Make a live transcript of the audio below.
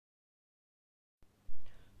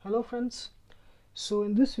Hello friends. So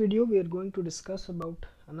in this video we are going to discuss about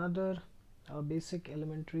another basic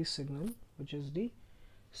elementary signal, which is the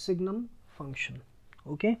signum function.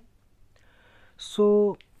 Okay,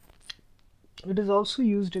 so it is also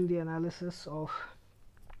used in the analysis of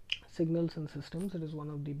signals and systems. It is one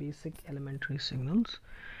of the basic elementary signals.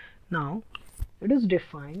 Now it is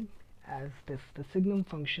defined as this. The signum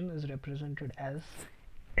function is represented as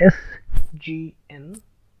SGN.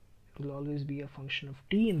 It will always be a function of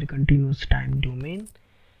t in the continuous time domain,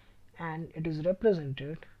 and it is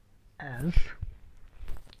represented as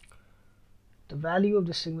the value of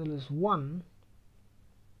the signal is 1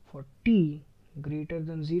 for t greater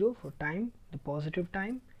than 0 for time, the positive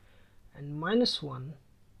time, and minus 1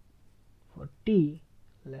 for t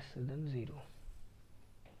lesser than 0,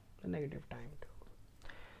 the negative time.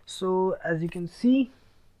 So as you can see,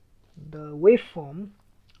 the waveform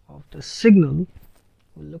of the signal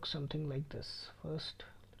will look something like this. First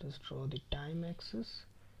let us draw the time axis,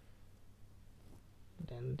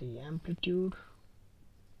 then the amplitude.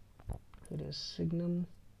 It is signum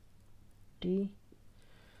t.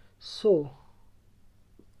 So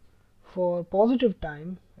for positive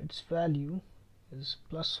time its value is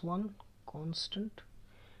 +1 constant,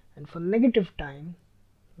 and for negative time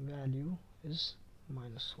value is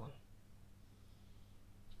 -1.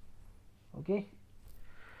 Okay,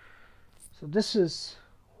 so this is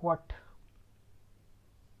what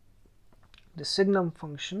the signum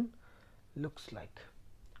function looks like.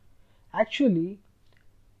 Actually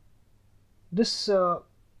this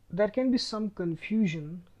there can be some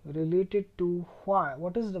confusion related to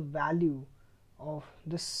what is the value of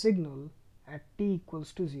this signal at t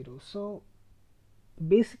equals to 0. So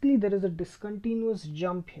basically there is a discontinuous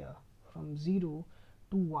jump here from 0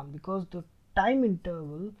 to 1, because the time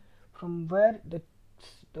interval from where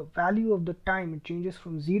the value of the time it changes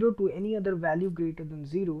from 0 to any other value greater than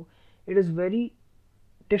 0, it is very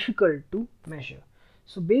difficult to measure.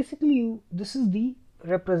 So basically this is the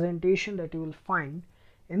representation that you will find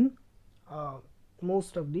in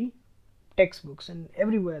most of the textbooks and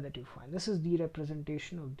everywhere that you find. This is the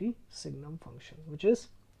representation of the signum function, which is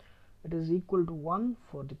it is equal to 1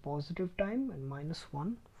 for the positive time and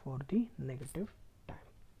 -1 for the negative time.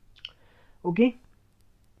 Okay,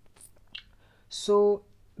 so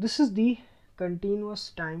this is the continuous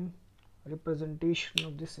time representation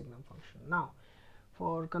of the signum function. Now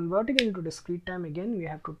for converting it into discrete time, again we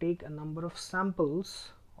have to take a number of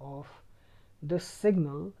samples of this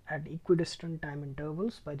signal at equidistant time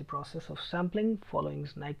intervals by the process of sampling following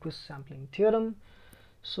Nyquist sampling theorem.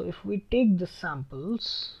 So if we take the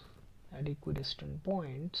samples at equidistant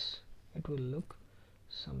points, it will look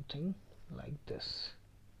something like this.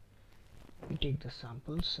 We take the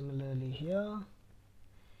samples. Similarly here,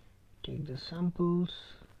 take the samples,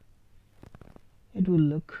 it will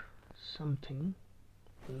look something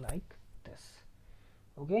like this.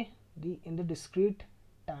 Okay, in the discrete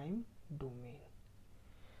time domain.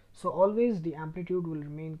 So always the amplitude will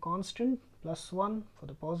remain constant, +1 for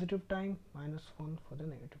the positive time, -1 for the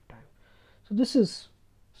negative time. So this is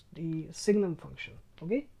the signum function.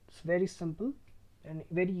 Okay, it's very simple and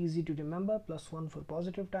very easy to remember. +1 for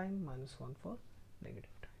positive time, -1 for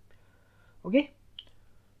negative time. Okay,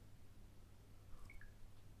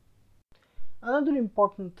 another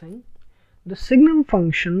important thing, the signum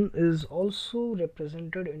function is also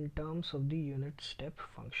represented in terms of the unit step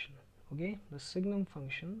function. Okay, the signum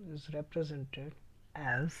function is represented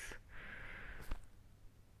as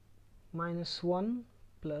 -1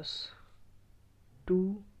 plus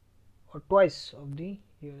 2 or twice of the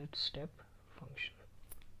unit step function.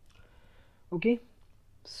 Okay,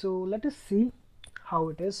 so let us see how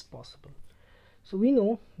it is possible. So we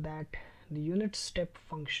know that the unit step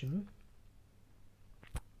function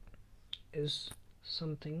is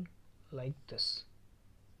something like this.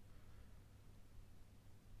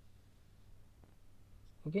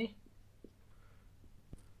 Okay,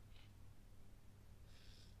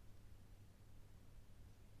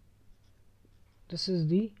 this is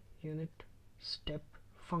the unit step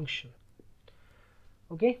function.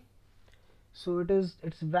 Okay, so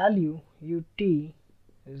its value ut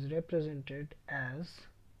is represented as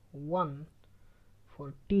 1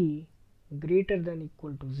 for t greater than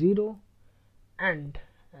equal to 0 and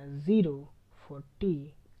as 0 for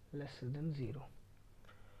t lesser than 0.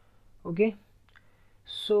 Okay,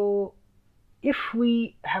 so if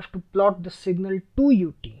we have to plot the signal to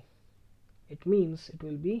ut, it means it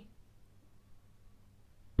will be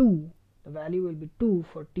 2, the value will be 2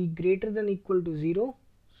 for t greater than equal to 0.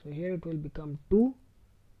 So here it will become 2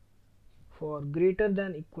 for greater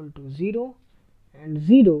than equal to 0 and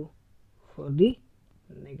 0 for the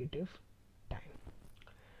negative time.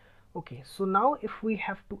 Okay, so now if we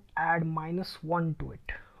have to add -1 to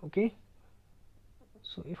it, okay,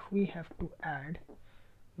 so if we have to add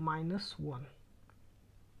 -1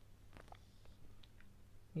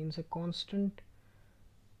 means a constant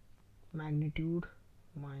magnitude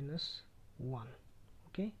 -1,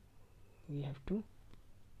 okay, we have to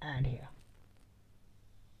add here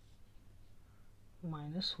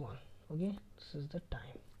 -1, okay, this is the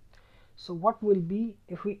time. So what will be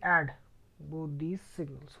if we add both these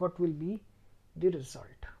signals, what will be the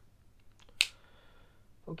result?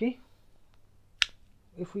 Okay,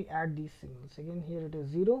 if we add these signals again, here it is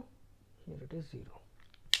 0, here it is 0,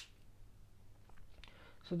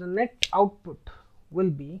 so the net output will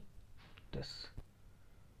be this.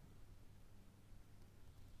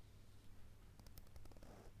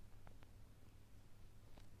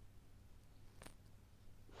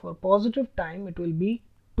 For positive time it will be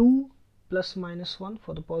 2 plus -1.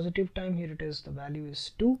 For the positive time, here it is, the value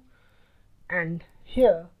is 2, and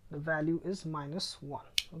here the value is -1,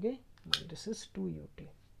 okay, and this is 2 ut.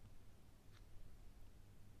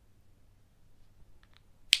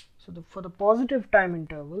 So for the positive time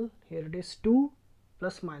interval, here it is 2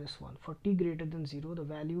 plus -1. For t greater than 0, the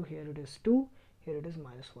value here it is 2, here it is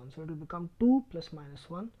 -1, so it will become 2 plus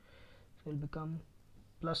 -1, so it will become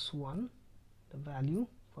 +1, the value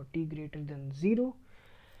for t greater than 0,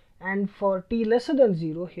 and for t lesser than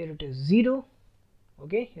 0, here it is 0,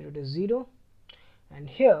 okay, here it is 0, and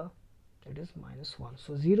here it is -1,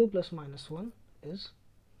 so 0 plus -1 is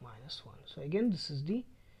 -1. So again, this is the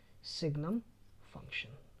Signum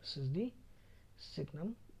function, this is the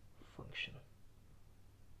Signum function.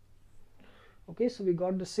 Okay, so we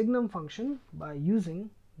got the Signum function by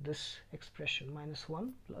using this expression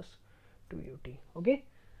 -1 plus 2 ut. Okay,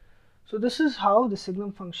 so this is how the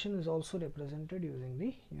Signum function is also represented using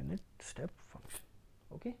the unit step function.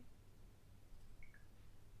 Okay.